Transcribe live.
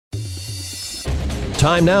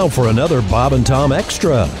Time now for another Bob and Tom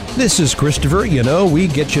Extra. This is Christopher. You know, we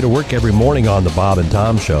get you to work every morning on the Bob and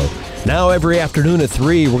Tom Show. Now every afternoon at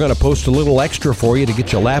 3, we're going to post a little extra for you to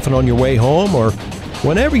get you laughing on your way home or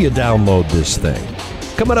whenever you download this thing.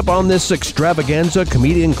 Coming up on this extravaganza,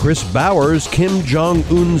 comedian Chris Bowers, Kim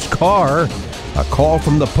Jong-un's car, a call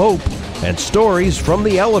from the Pope, and stories from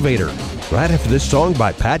the elevator. Right after this song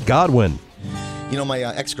by Pat Godwin. You know, my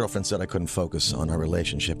ex-girlfriend said I couldn't focus on our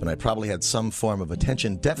relationship, and I probably had some form of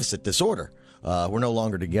attention deficit disorder. We're no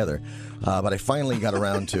longer together, but I finally got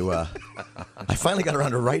around to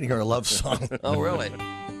writing her a love song. Oh, really?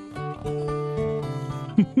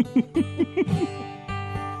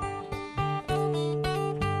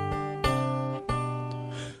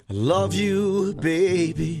 I love you,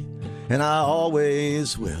 baby, and I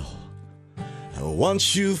always will. I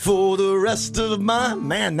want you for the rest of my...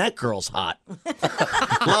 Man, that girl's hot. Life.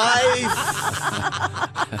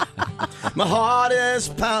 My heart is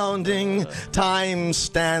pounding. Time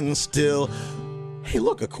stands still. Hey,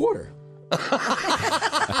 look, a quarter.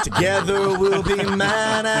 Together we'll be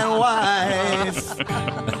man and wife.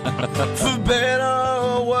 For better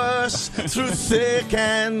or worse, through thick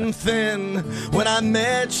and thin. When I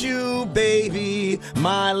met you, baby,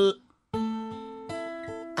 my...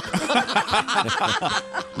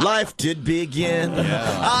 life did begin.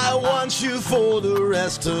 Yeah. I want you for the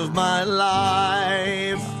rest of my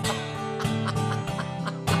life.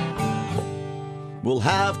 We'll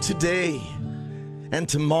have today and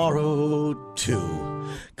tomorrow too.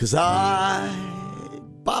 'Cause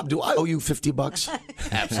Bob, do I owe you $50?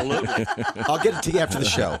 Absolutely. I'll get it to you after the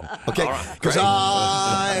show. Okay? Right, 'cause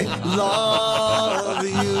I love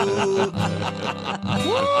you.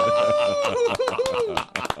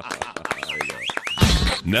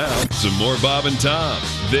 Now, some more Bob and Tom.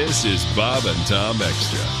 This is Bob and Tom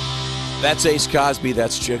Extra. That's Ace Cosby.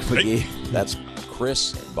 That's Chick McGee. That's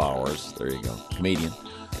Chris Bowers. There you go. Comedian.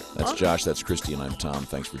 That's Josh. That's Christy. And I'm Tom.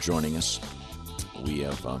 Thanks for joining us. We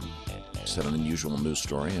have said an unusual news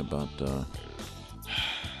story about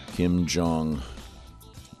Kim Jong-un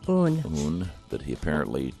that he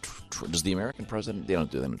apparently... does the American president... They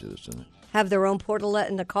don't do this, do they? Have their own portalette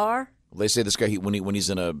in the car? Well, they say this guy, when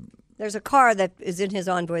he's in a... There's a car that is in his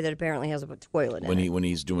envoy that apparently has a toilet in it. When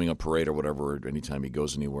he's doing a parade or whatever, or anytime he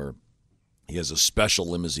goes anywhere, he has a special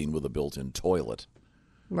limousine with a built-in toilet.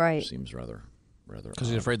 Right. Seems rather. Because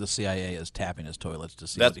he's afraid the CIA is tapping his toilets to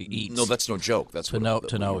see what he eats. No, that's no joke. That's to know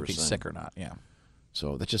if he's sick or not. Yeah.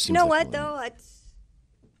 So that just seems. You know like what though?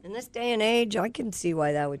 In this day and age, I can see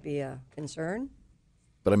why that would be a concern.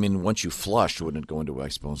 But I mean, once you flush, wouldn't it go into? I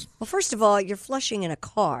suppose. Well, first of all, you're flushing in a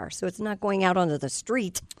car, so it's not going out onto the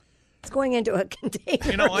street. It's going into a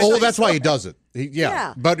container. That's why he does it.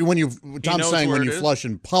 Yeah. But Tom's saying when you flush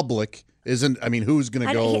in public, who's going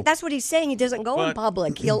to go? That's what he's saying. He doesn't go in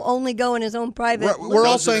public. He'll only go in his own private. We're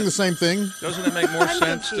all saying the same thing. Doesn't it make more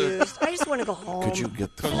sense confused. I just want to go home. Could you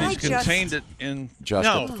get the phone? Because he's contained it in... Josh,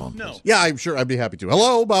 get the phone, no. Yeah, I'm sure. I'd be happy to.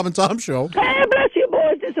 Hello, Bob and Tom Show. Hey, bless you,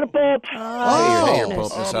 boys. This is the Pope. Hey, your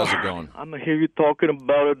Popeness. How's it going? I'm going to hear you talking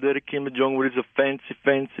about it, that Kim Jong with his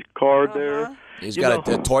fancy car there. He's got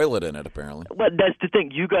a toilet in it, apparently. Well, that's the thing.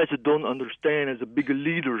 You guys don't understand. As a bigger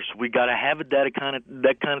leaders, we gotta have that kind of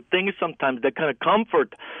thing. Sometimes that kind of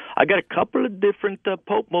comfort. I got a couple of different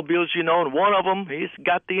Pope mobiles, and one of them he's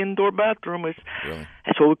got the indoor bathroom. Really?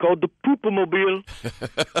 That's what we call the Poopomobile.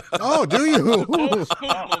 Oh, do you?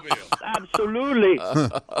 Absolutely.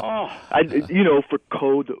 For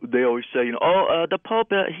code, they always say, the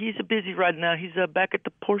Pope, he's busy right now. He's back at the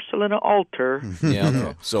porcelain altar. Yeah.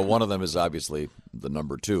 Okay. So one of them is obviously the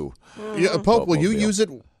number 2. Yeah, Pope, will you use it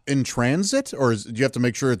in transit, or do you have to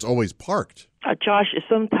make sure it's always parked? Josh,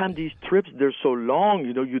 sometimes these trips, they're so long,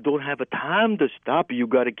 you don't have a time to stop. You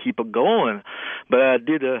got to keep it going. But I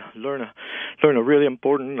did learn a really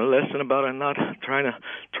important lesson about it, not trying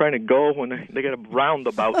to go when they got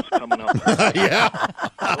roundabouts coming up. Yeah.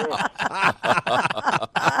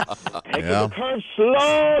 Take the curve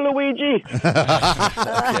slow, Luigi.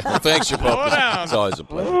 Well, thanks, your Pope. It's always a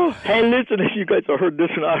pleasure. Hey, listen, you guys have heard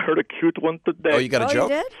this, and I heard a cute one today. Oh, you got a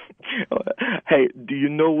joke? You did? Hey, do you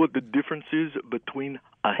know what the difference is between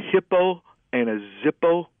a hippo and a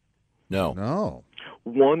zippo? No.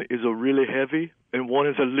 One is a really heavy, and one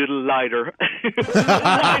is a little lighter.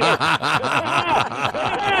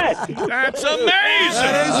 That's amazing.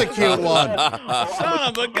 That is a cute one. Son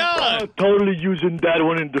of a gun. Totally using that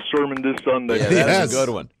one in the sermon this Sunday. Yeah, that's a good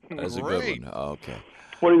one. That's a good Great. one. Okay.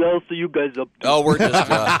 What else are you guys up to? Oh, we're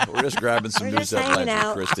just grabbing some We're news just hanging headlines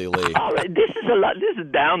out. with Christy Lee. All right, this is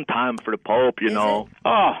downtime for the Pope, you know. it?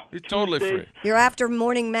 Oh, You're totally free. You're after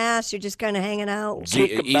morning mass. You're just kind of hanging out.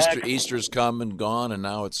 Easter's come and gone, and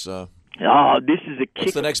now it's. Oh, this is a kick.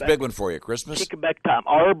 What's the next big one for you? Christmas? Kickback time.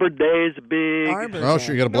 Arbor Day is big. Oh,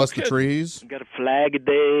 sure, you got to bless the trees. Got a Flag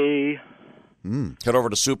Day. Head over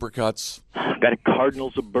to Supercuts. Got a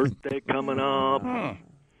Cardinals' birthday coming up.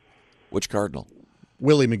 Which Cardinal?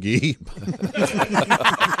 Willie McGee.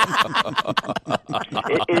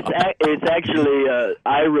 It's actually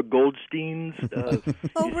Ira Goldstein's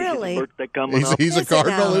really? birthday coming up. He's a Is it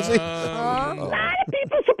cardinal, now? is he?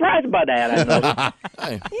 People surprised by that, I know.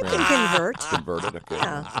 Hey, You can convert. converted. Okay.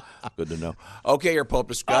 Yeah. Good to know. Okay, your Pope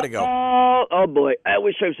has got to go. Oh boy, I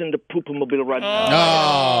wish I was in the poop-mobile right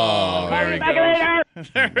now. Oh. There he Back goes.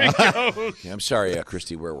 later. There he goes. Okay, I'm sorry,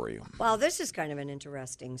 Christy, where were you? Well, this is kind of an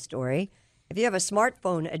interesting story. If you have a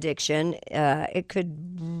smartphone addiction, it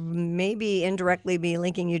could maybe indirectly be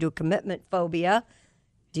linking you to commitment phobia.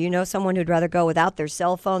 Do you know someone who'd rather go without their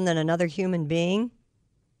cell phone than another human being?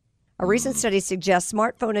 A recent study suggests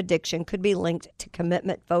smartphone addiction could be linked to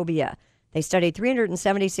commitment phobia. They studied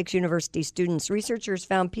 376 university students. Researchers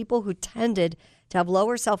found people who tended to have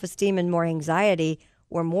lower self-esteem and more anxiety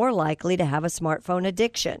were more likely to have a smartphone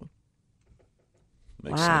addiction.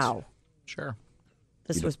 Makes Wow. sense. Sure.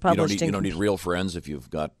 This was published You don't need real friends if you've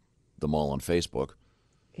got them all on Facebook.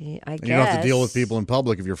 I guess. And you don't have to deal with people in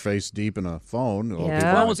public if you're face deep in a phone.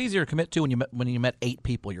 Yeah. Well, it was easier to commit to when you met 8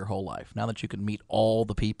 people your whole life. Now that you can meet all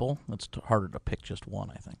the people, it's harder to pick just one,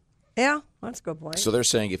 I think. Yeah, that's a good point. So they're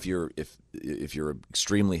saying if you're an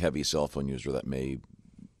extremely heavy cell phone user, that may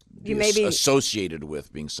You may be- associated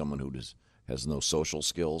with being someone who has no social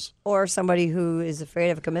skills. Or somebody who is afraid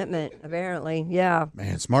of commitment, apparently. Yeah.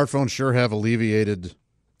 Man, smartphones sure have alleviated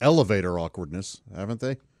elevator awkwardness, haven't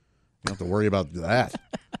they? You don't have to worry about that.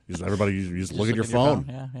 You just look at your phone.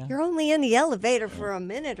 Yeah. You're only in the elevator for a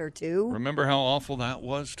minute or two. Remember how awful that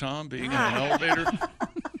was, Tom, being in an elevator?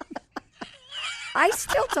 I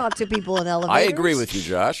still talk to people in elevators. I agree with you,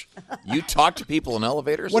 Josh. You talk to people in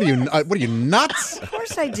elevators? What are you nuts? Of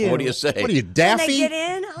course I do. What do you say? What are you, When daffy? they get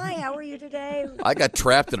in, hi, how are you today? I got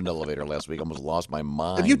trapped in an elevator last week. Almost lost my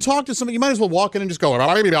mind. If you talk to somebody, you might as well walk in and just go.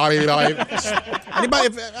 Anybody,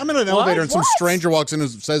 if I'm in an elevator and some stranger walks in and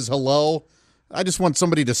says hello, I just want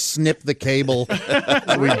somebody to snip the cable.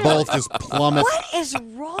 And we both just plummet. What is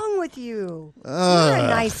wrong with you? You're a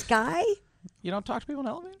nice guy. You don't talk to people in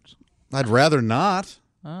elevators? I'd rather not.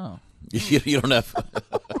 Oh. You don't have.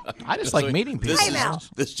 I just like meeting people.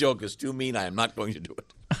 This joke is too mean. I am not going to do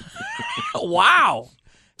it. Wow.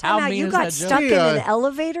 How Now mean you is got that joke? stuck in an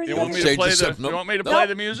elevator. You the want other me day? to play Change the? the- You want me to no. play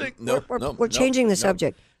the music? No, We're changing the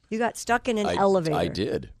subject. You got stuck in an elevator. I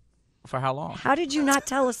did. For how long? How did you not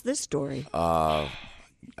tell us this story?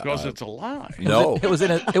 Because it's a lie. No. It was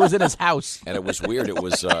in his house. And it was weird. It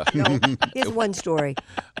was. Here's one story.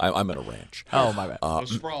 I'm at a ranch. Oh, my bad.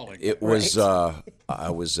 Sprawling. It was. I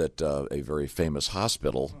was at a very famous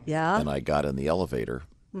hospital. Yeah. And I got in the elevator.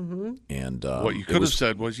 Mm-hmm. And What you could have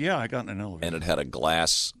said was, yeah, I got in an elevator. And it had a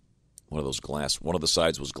glass. One of those glass. One of the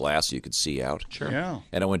sides was glass, so you could see out. Sure. Yeah.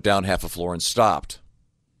 And I went down half a floor and stopped.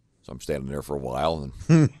 So I'm standing there for a while,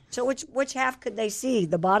 and So which half could they see?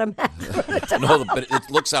 The bottom half? no, but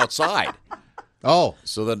it looks outside. Oh,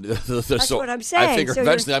 So then, That's so what I'm saying. I figure So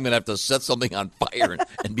eventually I'm going to have to set something on fire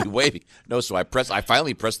and be waving. No, so I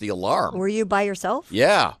finally pressed the alarm. Were you by yourself?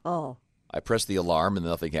 Yeah, Oh. I pressed the alarm and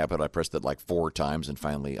nothing happened. I pressed it like 4 times, and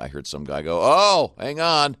finally I heard some guy go, "Oh, hang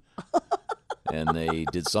on," and they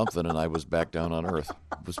did something, and I was back down on Earth.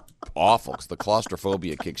 It was awful because the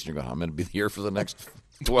claustrophobia kicks, and you're going, "I'm going to be here for the next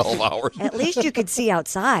 12 hours." At least you could see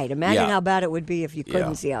outside. Imagine Yeah. how bad it would be if you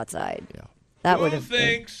couldn't Yeah. see outside. Yeah. That would Who have been.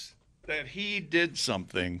 thinks that he did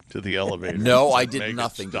something to the elevator? No, I to did make it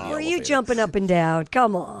nothing to the stop? Were you elevator. jumping up and down?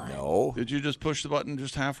 Come on. No. Did you just push the button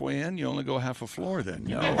just halfway in? You only go half a floor then.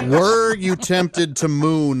 No. were you tempted to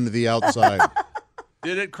moon the outside?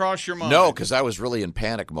 Did it cross your mind? No, because I was really in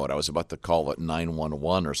panic mode. I was about to call it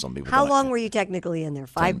 911 or something. but How then long were you technically in there?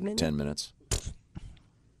 5 minutes? 10 minutes.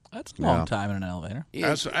 That's a long time in an elevator.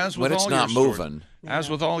 As with when it's all not your moving. Stories, as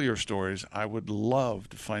with all your stories, I would love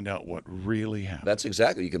to find out what really happened. That's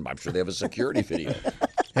exactly. I'm sure they have a security video.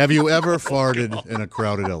 Have you ever farted in a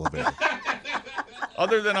crowded elevator?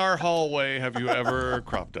 Other than our hallway, have you ever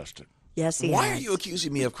crop dusted? Yes, he Why has. are you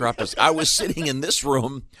accusing me of crop dust? I was sitting in this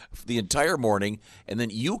room for the entire morning, and then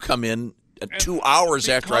you come in 2 hours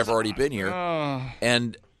after I've already been here,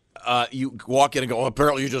 and you walk in and go, "Oh,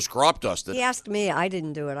 apparently you just crop dusted." He asked me. I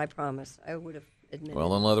didn't do it. I promise. I would have admitted.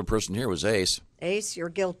 Well, another person here was Ace. Ace, you're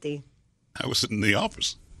guilty. I was in the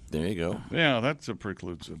office. There you go. Yeah, that's a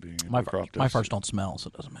precludes of being My crop farts don't smell, so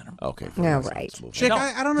it doesn't matter. Okay. Yeah, right. Chick,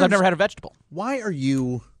 I don't know. I've never had a vegetable. Why are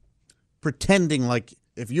you pretending like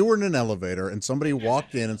if you were in an elevator and somebody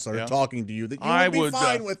walked in and started talking to you that you would be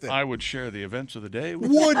fine with it? I would share the events of the day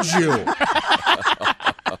with Would you?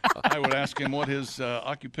 I would ask him what his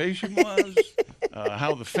occupation was,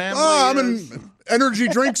 how the family I'm is. an energy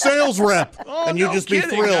drink sales rep. And you'd just be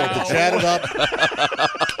thrilled to chat it up.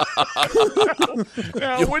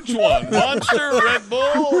 Now, which one? Monster, Red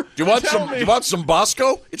Bull? Do you want some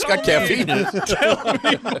Bosco? It's got caffeine in it. Tell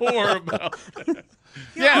me more about that.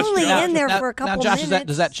 You're only in there for a Now, couple Josh, minutes.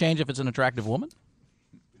 does that change if it's an attractive woman?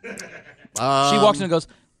 She walks in and goes,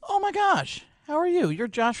 "Oh my gosh, how are you? You're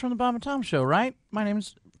Josh from the Bob and Tom Show, right? My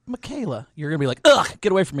name's Michaela." You're gonna be like, "Ugh,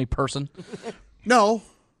 get away from me, person." No,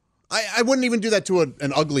 I wouldn't even do that to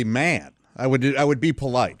an ugly man. I would be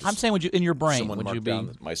polite. I'm saying, would you in your brain? Someone would marked you be?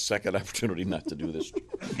 down my second opportunity not to do this.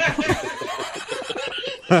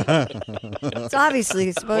 It's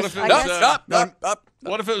obviously supposed to. I guess.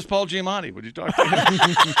 What if it was Paul Giamatti? Would you talk to him?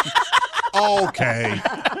 Okay.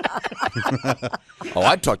 Oh,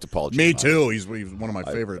 I'd talk to Paul Giamatti. Me too. He's one of my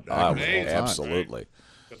favorite actors. Absolutely.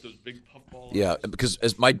 Got those big puffballs. Yeah, because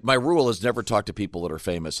as my rule is never talk to people that are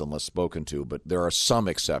famous unless spoken to, but there are some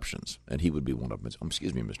exceptions, and he would be one of them.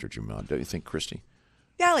 Excuse me, Mr. Giamatti. Don't you think, Christy?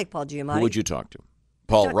 Yeah, I like Paul Giamatti. Who would you talk to?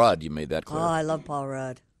 Paul Rudd. You made that clear. Oh, I love Paul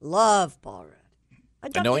Rudd. Love Paul Rudd.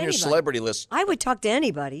 I'd talk I know to in your anybody. celebrity list. I would talk to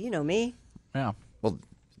anybody. You know me. Yeah. Well,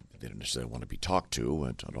 they don't necessarily want to be talked to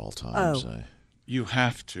at all times. Oh. You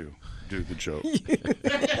have to do the joke.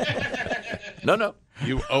 No.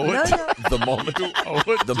 You owe it. The moment. You owe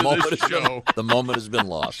it The to moment. this Has show. been, the moment has been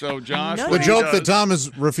lost. So, Josh, No, The what he joke does- that Tom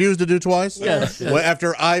has refused to do twice? Yes. Well,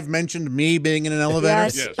 after I've mentioned me being in an elevator?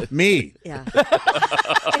 Yes. Me. Yeah.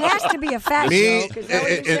 It has to be a fat Me joke. Is that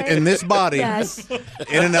what you're saying? in this body Yes.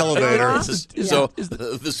 in an elevator. This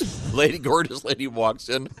gorgeous lady walks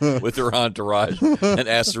in with her entourage and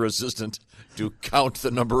asks her assistant to count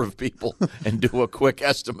the number of people and do a quick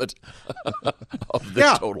estimate of the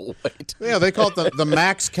total weight. Yeah, they call it the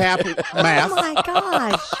max cap math. Oh my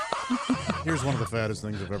gosh. Here's one of the fattest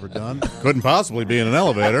things I've ever done. Couldn't possibly be in an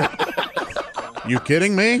elevator. You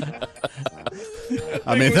kidding me?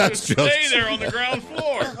 I mean, that's Stay just... there on the ground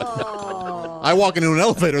floor. I walk into an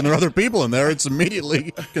elevator and there are other people in there. It's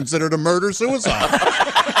immediately considered a murder-suicide.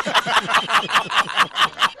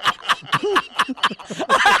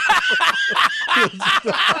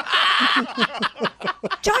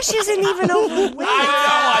 Josh isn't even overweight.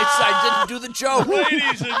 I didn't do the joke.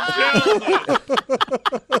 Ladies and gentlemen.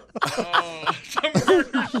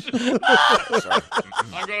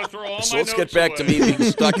 I'm going to throw all So my let's get notes back to away. me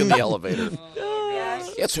being stuck in the elevator.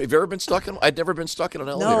 Yes, have you ever been stuck in? I'd never been stuck in an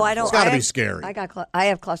elevator. No, I don't. It's gotta I be have- scary. I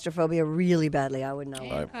have claustrophobia really badly. I would know.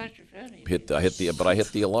 I hit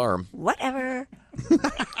the alarm. Whatever.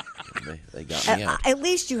 They got me out. At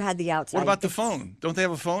least you had the outside. What about the phone? Don't they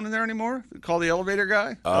have a phone in there anymore? Call the elevator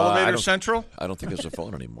guy? I Elevator don't- Central? I don't think there's a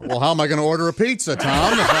phone anymore. Well, how am I going to order a pizza,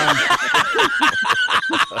 Tom? If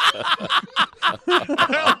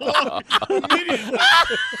Immediately.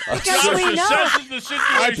 Because we know. Assesses the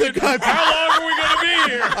situation. How long are we going to be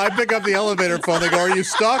here? I pick up the elevator phone. They go, "Are you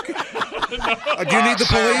stuck? Do you need the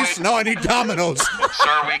police?" No, I need Domino's.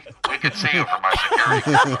 Sir, we can see you from our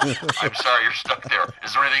security. I'm sorry you're stuck there.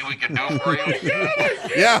 Is there anything we can do for you?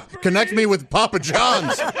 Yeah, connect me with Papa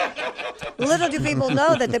John's. Little do people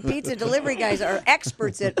know that the pizza delivery guys are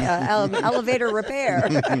experts at elevator repair.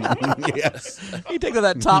 Yes. You take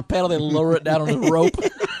that top panel, they lower it down on the rope.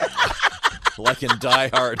 Like in Die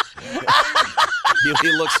Hard.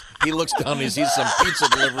 He looks down and he sees some pizza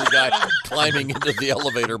delivery guy climbing into the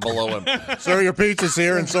elevator below him. Sir, your pizza's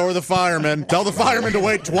here, and so are the firemen. Tell the firemen to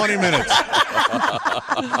wait 20 minutes. I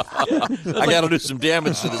got to do some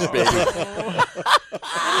damage to this baby.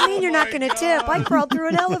 I mean, you're not going to tip. I crawled through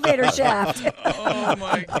an elevator shaft. Oh,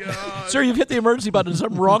 my God. Sir, you've hit the emergency button. Is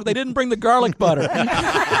something wrong? They didn't bring the garlic butter. Just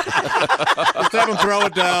have them throw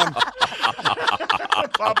it down.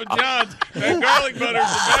 Papa John's. That garlic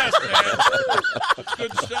butter's the best, man. That's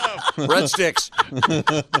good stuff. Breadsticks.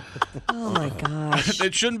 Oh, my gosh.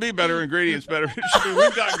 It shouldn't be better ingredients. Better. It should be,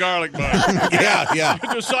 we've got garlic butter. Yeah.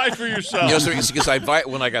 Decide for yourself. You know, because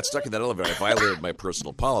when I got stuck in that elevator, I violated my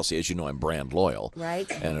personal policy. As you know, I'm brand loyal. Right.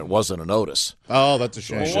 And it wasn't a notice. Oh, that's a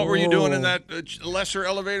shame. Well, what were you doing in that lesser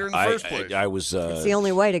elevator in the first place? I was. It's the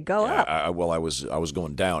only way to go up. I was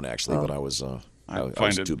going down actually, but I was. I was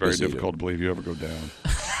find it too very busy difficult to believe you ever go down.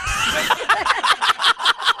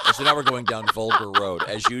 So now we're going down vulgar road.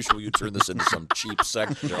 As usual, you turn this into some cheap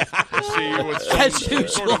sex show. I see you with some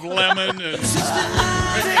sort of lemon and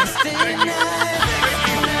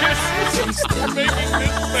making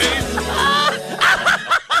this face.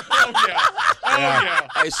 Oh yeah.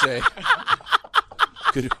 I say.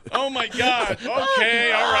 Oh my God.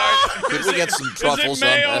 Okay, all right. Could we get some truffles Is it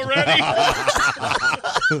May on already?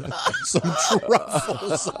 Some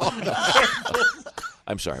truffles on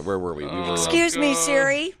I'm sorry. Where were we? We were. Excuse me,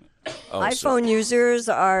 Siri. iPhone users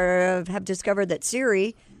have discovered that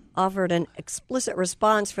Siri offered an explicit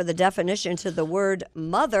response for the definition to the word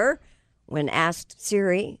mother when asked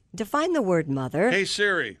Siri, define the word mother. Hey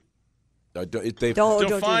Siri. Don't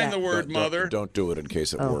Define do the word mother. Don't do it in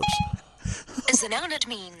case it works. As a noun, it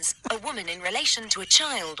means a woman in relation to a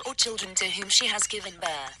child or children to whom she has given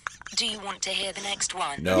birth. Do you want to hear the next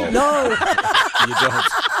one? No.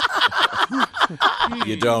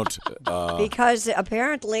 You don't. Because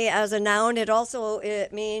apparently, as a noun,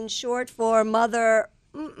 it means short for mother.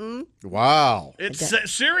 Wow.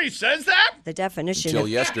 Siri says that? The definition Until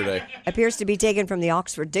yesterday. appears to be taken from the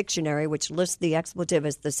Oxford Dictionary, which lists the expletive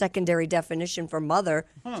as the secondary definition for mother.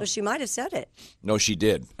 So she might have said it. No, she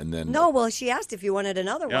did, and then. No, well, she asked if you wanted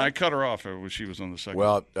another Yeah, one. I cut her off when she was on the second.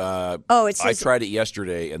 Well, it I says tried it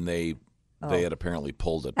yesterday, and they had apparently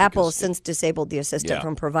pulled it. Apple has because since disabled the assistant Yeah.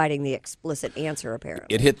 from providing the explicit answer,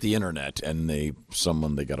 apparently. it hit the internet, and I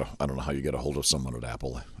don't know how you get a hold of someone at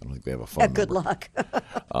Apple. I don't think they have a phone Good number. luck.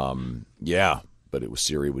 Yeah, but it was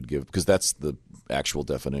Siri would give, because that's the actual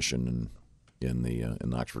definition in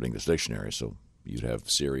the Oxford English Dictionary. So you'd have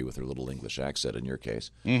Siri with her little English accent in your case.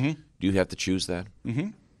 Mm-hmm. Do you have to choose that? Mm-hmm.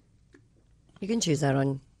 You can choose that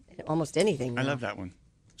on almost anything. I now. love that one.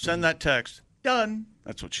 Send that text. Done.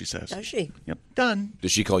 That's what she says. Does she? Yep. Done.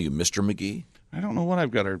 Does she call you Mr. McGee? I don't know what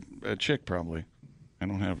I've got her. A chick, probably. I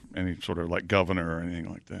don't have any sort of like governor or anything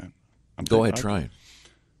like that. Go ahead, try it.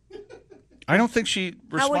 I don't think she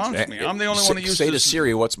responds to me. I'm the only one who uses. Say to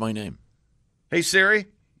Siri, "What's my name?" Hey Siri.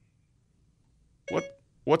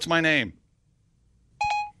 What's my name?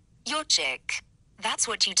 Your chick. That's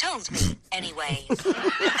what you told me, anyway.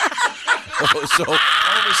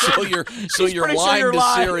 So you're lying to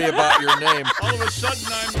Siri about your name. All of a sudden,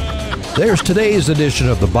 I'm. There's today's edition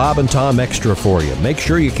of the Bob and Tom Extra for you. Make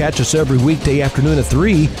sure you catch us every weekday afternoon at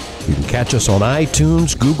 3. You can catch us on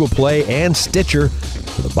iTunes, Google Play, and Stitcher.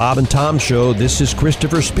 For the Bob and Tom Show, this is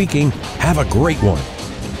Christopher speaking. Have a great one.